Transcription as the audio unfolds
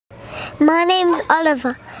My name's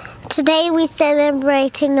Oliver. Today we're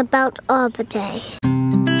celebrating about Arbor Day.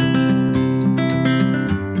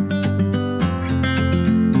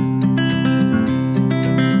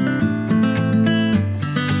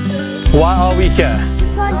 Why are we here?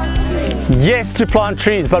 Yes, to plant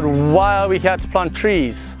trees, but why are we here to plant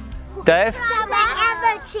trees? Dave?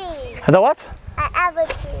 Arbor tree. The what? Arbor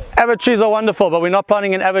tree. Arbor trees are wonderful, but we're not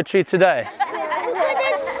planting an arbor tree today.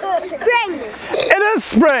 It's spring. It is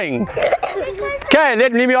spring. Okay,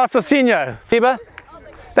 let me ask the senior. Siba?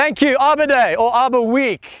 Thank you. Arbor Day or Arbor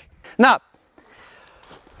Week. Now,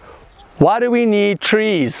 why do we need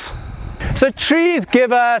trees? So trees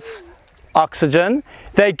give us oxygen.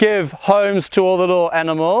 They give homes to all the little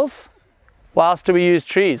animals. Why else do we use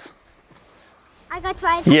trees? I got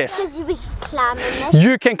right. Yes. Because we can climb in it.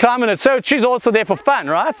 You can climb in it. So trees are also there for fun,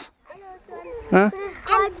 right? Huh? It's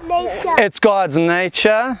God's nature. It's God's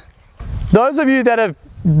nature. Those of you that have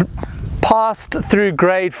passed through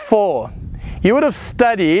grade 4, you would have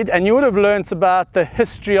studied and you would have learnt about the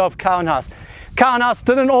history of Cowan House. Cowan House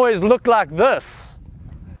didn't always look like this.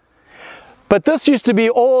 But this used to be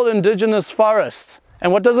all indigenous forest.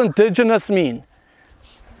 And what does indigenous mean?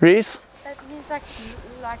 Reese? That means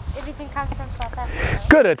like everything comes from South Africa.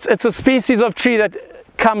 Good, it's a species of tree that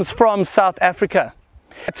comes from South Africa.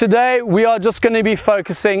 Today we are just going to be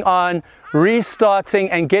focusing on restarting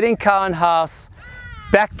and getting Cowan House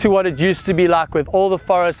back to what it used to be like with all the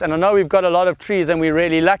forests. And I know we've got a lot of trees and we're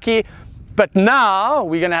really lucky, but now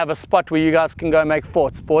we're going to have a spot where you guys can go make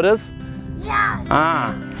forts. Borders?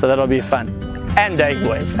 Yes. So that'll be fun. And day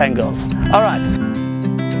boys and girls. All right.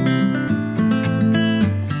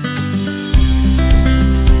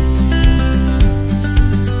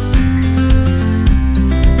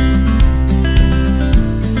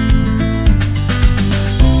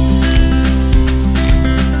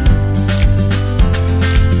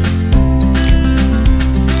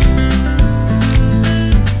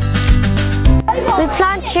 We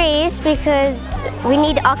plant trees because we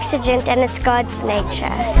need oxygen and it's God's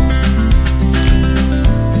nature.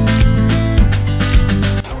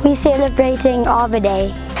 We're celebrating Arbor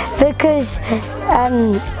Day because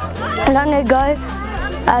long ago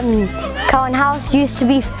Cowan House used to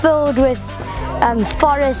be filled with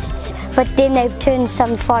forests, but then they've turned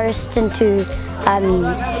some forests into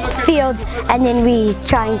fields, and then we're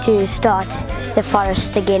trying to start the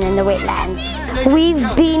forest again in the wetlands.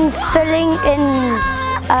 We've been filling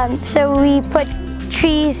in, so we put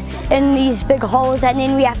trees in these big holes and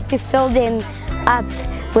then we have to fill them up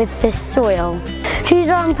with the soil. Trees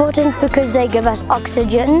are important because they give us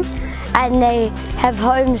oxygen and they have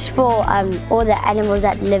homes for all the animals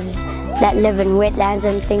that live in wetlands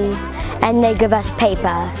and things, and they give us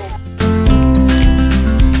paper.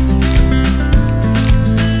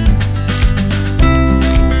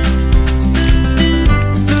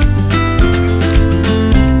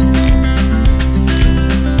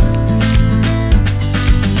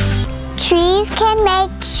 Trees can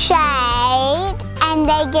make shade and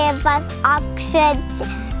they give us oxygen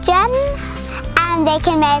and they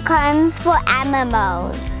can make homes for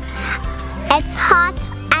animals. It's hot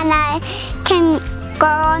and I can go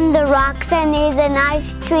on the rocks and there's a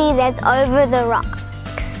nice tree that's over the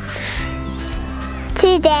rocks.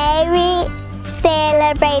 Today we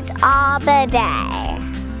celebrate Arbor Day.